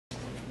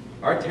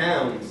Our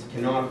towns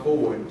cannot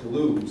afford to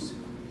lose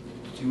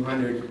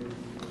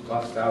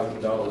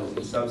 $200,000+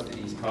 in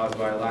subsidies caused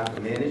by a lack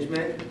of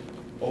management,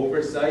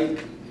 oversight,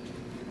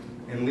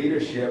 and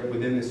leadership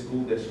within the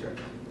school district.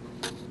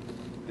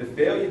 The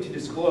failure to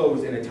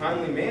disclose in a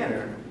timely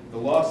manner the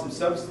loss of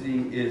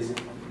subsidy is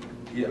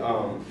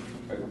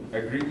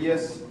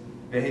egregious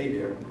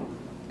behavior.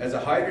 As a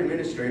hired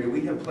administrator,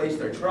 we have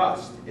placed our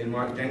trust in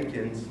Mark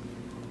Jenkins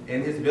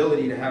and his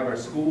ability to have our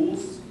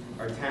schools,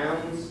 our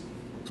towns,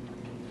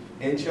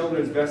 and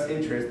children's best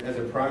interest as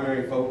a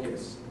primary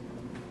focus.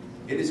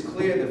 It is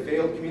clear the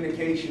failed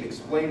communication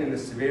explained in the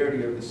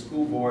severity of the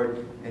school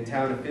board and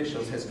town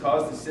officials has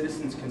caused the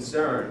citizens'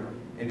 concern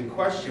and to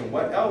question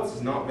what else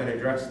has not been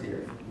addressed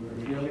here. We're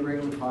in fairly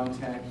regular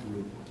contact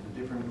with the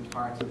different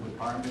parts of the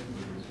department,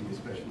 whether it's the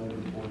special ed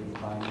reporting,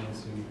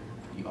 financing,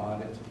 the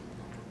audit.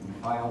 We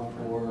filed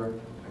for,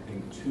 I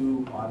think,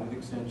 2 audit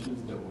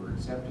extensions that were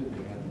accepted.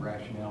 They had the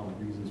rationale and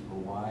reasons for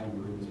why we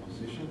were in this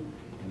position,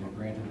 and they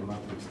granted a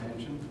monthly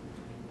extension.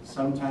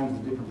 Sometimes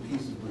the different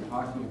pieces we're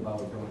talking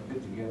about don't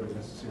fit together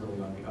necessarily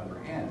on the other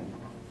end,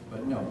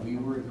 but no, we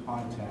were in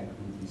contact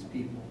with these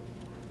people.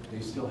 They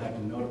still have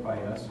to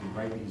notify us and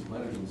write these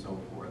letters and so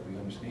forth. We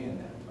understand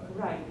that. But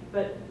right,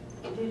 but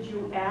did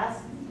you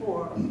ask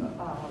for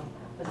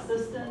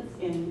assistance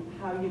in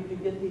how you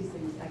could get these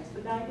things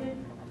expedited?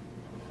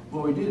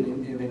 well, we did,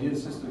 and they did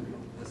assist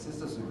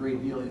us a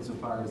great deal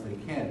insofar as they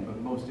can, but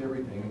most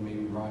everything, and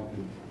maybe Ron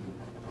could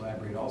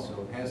elaborate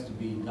also, has to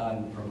be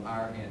done from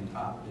our end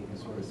up. They can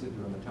sort of sit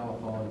there on the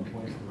telephone and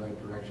point us in the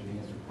right direction to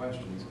answer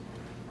questions,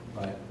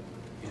 but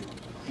it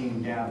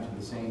came down to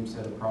the same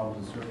set of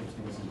problems and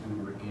circumstances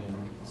we were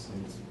in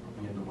since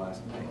the end of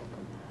last May.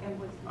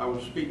 I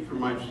will speak for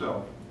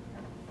myself.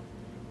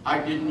 I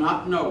did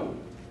not know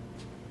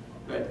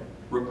that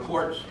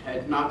reports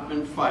had not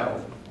been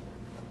filed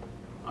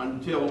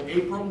until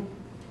April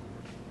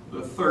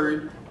the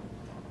 3rd,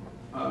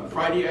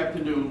 Friday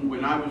afternoon,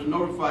 when I was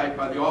notified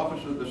by the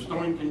office of the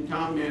Stonington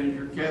Town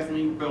Manager,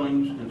 Kathleen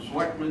Billings, and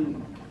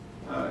Selectman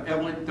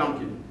Evelyn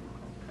Duncan,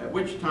 at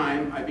which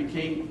time I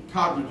became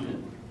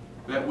cognizant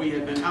that we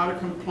had been out of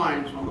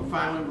compliance on the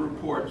filing of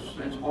reports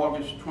since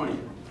August 20th.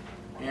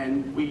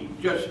 And we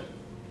just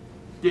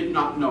did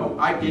not know.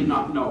 I did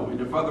not know. And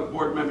if other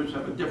board members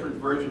have a different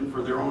version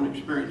for their own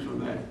experience on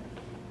that,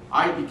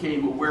 I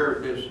became aware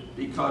of this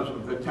because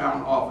of the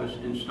town office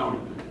in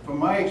Stonington. From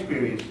my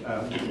experience,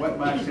 what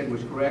Mark said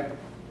was correct,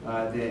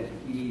 that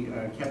he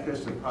kept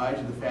us apprised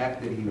of the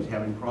fact that he was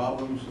having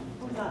problems.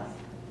 Who's us?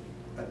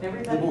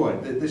 The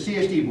board, the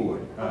CSD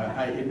board.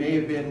 Okay. It may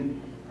have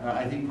been,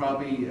 I think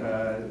probably,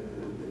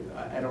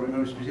 I don't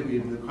remember specifically,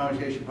 the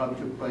conversation probably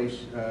took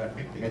place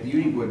at the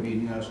union board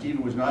meeting. Now,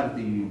 Stephen was not at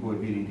the union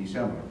board meeting in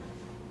December.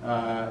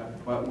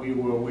 But we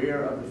were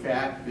aware of the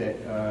fact that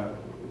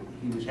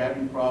he was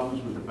having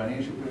problems with the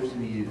financial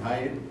person he had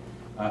hired.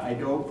 I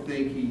don't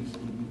think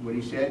what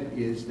he said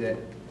is that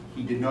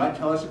he did not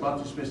tell us about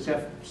the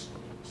specifics.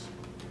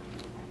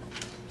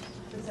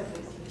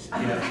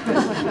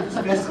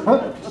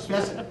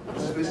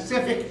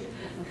 Specific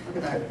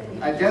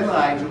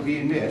deadlines were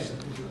being missed,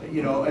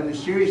 you know, and the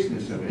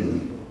seriousness of it.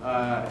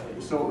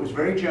 So it was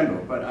very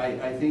general, but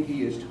I think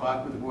he has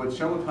talked with the board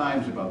several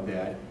times about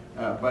that.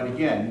 But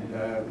again,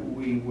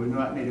 we were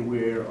not made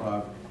aware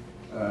of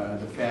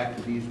the fact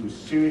that these were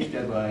serious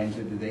deadlines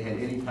and that they had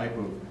any type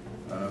of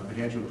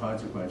potential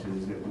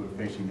consequences that we're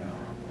facing now.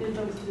 Did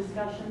those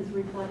discussions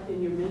reflect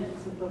in your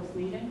minutes of those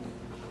meetings?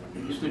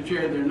 Mr.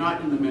 Chair, they're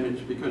not in the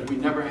minutes because we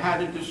never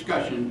had a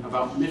discussion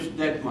about missed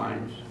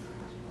deadlines.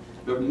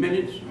 The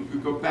minutes, you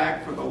could go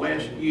back for the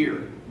last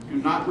year, do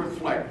not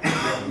reflect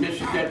that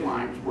missed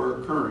deadlines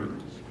were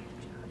occurring.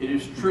 It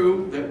is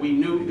true that we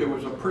knew there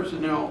was a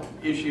personnel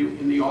issue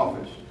in the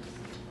office.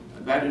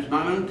 That is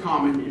not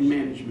uncommon in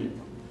management.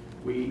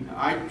 We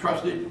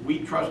trusted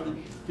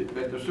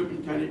that the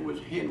superintendent was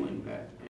handling that.